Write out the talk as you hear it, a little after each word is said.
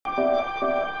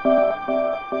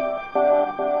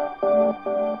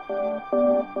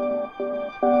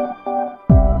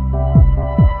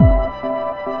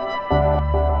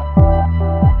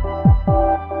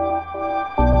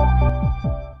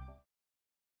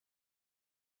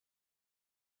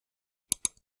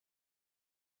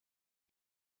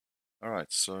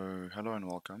Alright, so hello and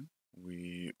welcome.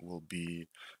 We will be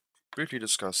briefly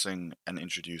discussing and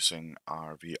introducing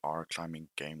our VR climbing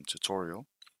game tutorial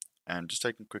and just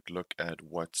taking a quick look at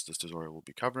what this tutorial will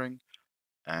be covering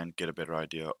and get a better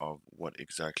idea of what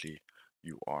exactly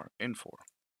you are in for.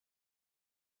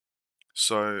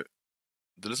 So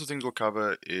the list of things we'll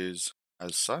cover is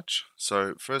as such.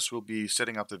 So first we'll be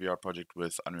setting up the VR project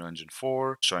with Unreal Engine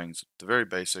 4, showing the very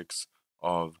basics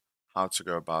of how to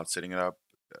go about setting it up,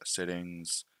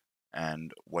 settings,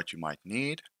 and what you might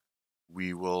need.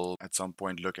 We will at some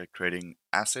point look at creating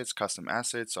assets, custom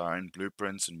assets, our own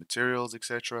blueprints and materials,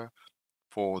 etc.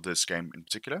 for this game in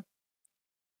particular.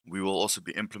 We will also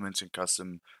be implementing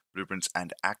custom blueprints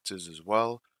and actors as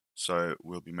well. So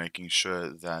we'll be making sure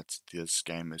that this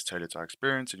game is tailored to our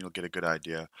experience and you'll get a good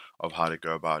idea of how to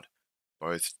go about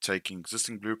both taking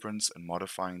existing blueprints and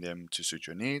modifying them to suit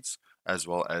your needs, as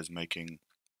well as making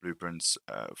blueprints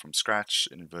from scratch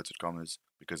in inverted commas,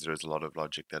 because there is a lot of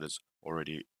logic that is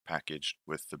already packaged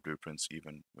with the blueprints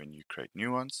even when you create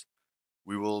new ones.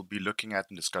 We will be looking at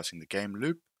and discussing the game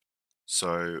loop.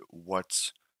 So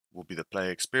what will be the player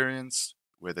experience,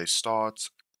 where they start,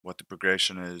 what the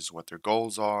progression is, what their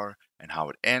goals are, and how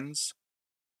it ends.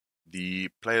 The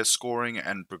player scoring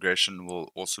and progression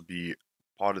will also be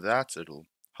part of that. It'll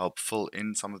help fill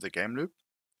in some of the game loop.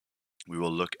 We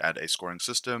will look at a scoring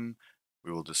system.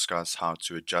 We will discuss how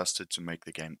to adjust it to make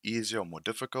the game easier or more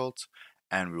difficult.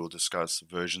 And we will discuss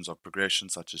versions of progression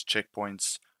such as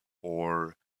checkpoints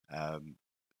or um,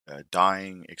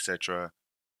 dying, etc.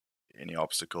 Any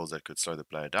obstacles that could slow the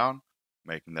player down,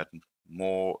 making that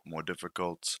more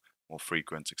difficult, more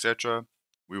frequent, etc.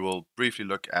 We will briefly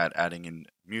look at adding in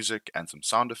music and some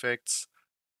sound effects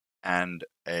and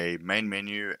a main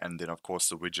menu, and then of course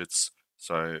the widgets.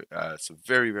 So it's a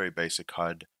very basic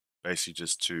HUD, basically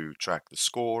just to track the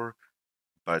score,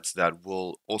 but that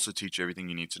will also teach you everything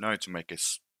you need to know to make a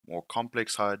more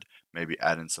complex HUD, maybe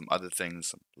add in some other things,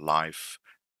 some life,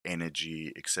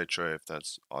 energy, etc. if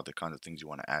that's are the kind of things you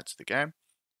want to add to the game.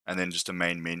 And then just a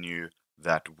main menu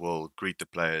that will greet the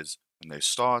players when they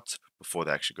start before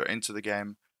they actually go into the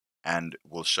game, and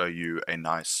will show you a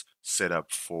nice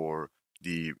setup for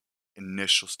the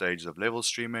initial stages of level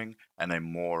streaming and a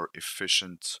more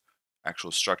efficient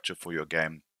actual structure for your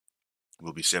game.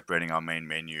 We'll be separating our main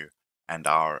menu and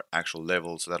our actual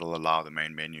levels, so that'll allow the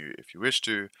main menu, if you wish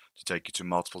to take you to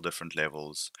multiple different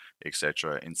levels,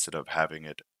 etc., instead of having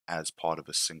it as part of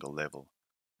a single level.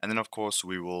 And then, of course,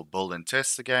 we will build and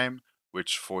test the game,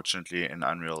 which fortunately in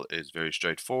Unreal is very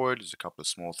straightforward. There's a couple of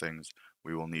small things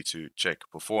we will need to check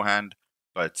beforehand,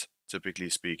 but typically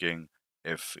speaking,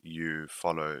 if you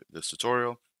follow this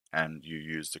tutorial and you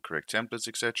use the correct templates,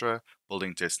 etc., building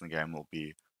and testing the game will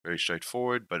be very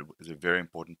straightforward, but is a very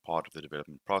important part of the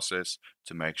development process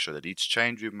to make sure that each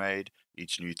change we've made,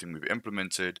 each new thing we've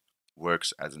implemented,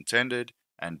 works as intended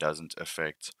and doesn't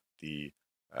affect the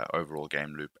overall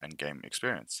game loop and game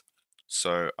experience.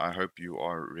 So I hope you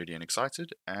are ready and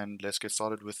excited, and let's get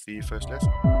started with the first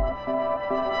lesson.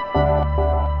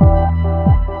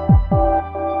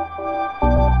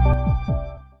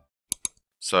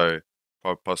 So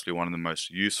possibly one of the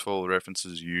most useful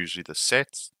references is usually the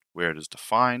set, where it is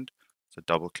defined. So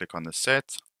double click on the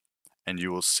set, and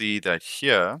you will see that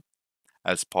here,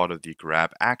 as part of the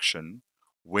grab action,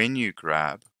 when you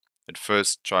grab, it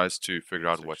first tries to figure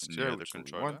out what's near the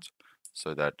controller,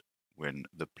 so that when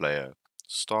the player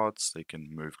starts, they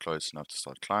can move close enough to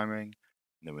start climbing.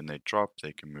 And then when they drop,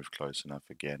 they can move close enough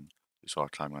again to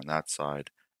start climbing on that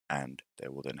side, and they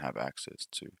will then have access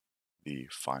to the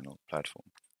final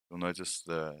platform. You'll notice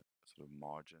the sort of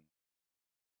margin.